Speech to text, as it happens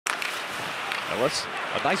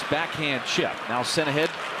A nice backhand chip. Now sent ahead.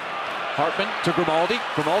 Hartman to Grimaldi.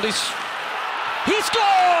 Grimaldi's. He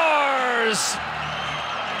scores!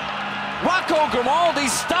 Rocco Grimaldi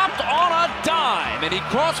stopped on a dime, and he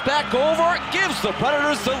crossed back over, gives the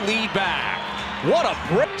Predators the lead back. What a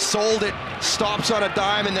break. Sold it, stops on a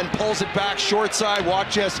dime, and then pulls it back short side.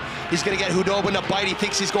 Watch this. He's going to get Khudobin to bite. He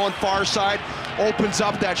thinks he's going far side. Opens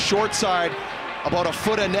up that short side, about a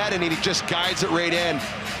foot of net, and he just guides it right in.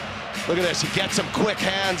 Look at this. He gets some quick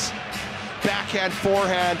hands. Backhand,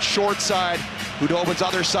 forehand, short side. Khudobin's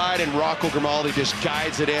other side, and Rocco Grimaldi just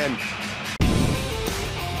guides it in.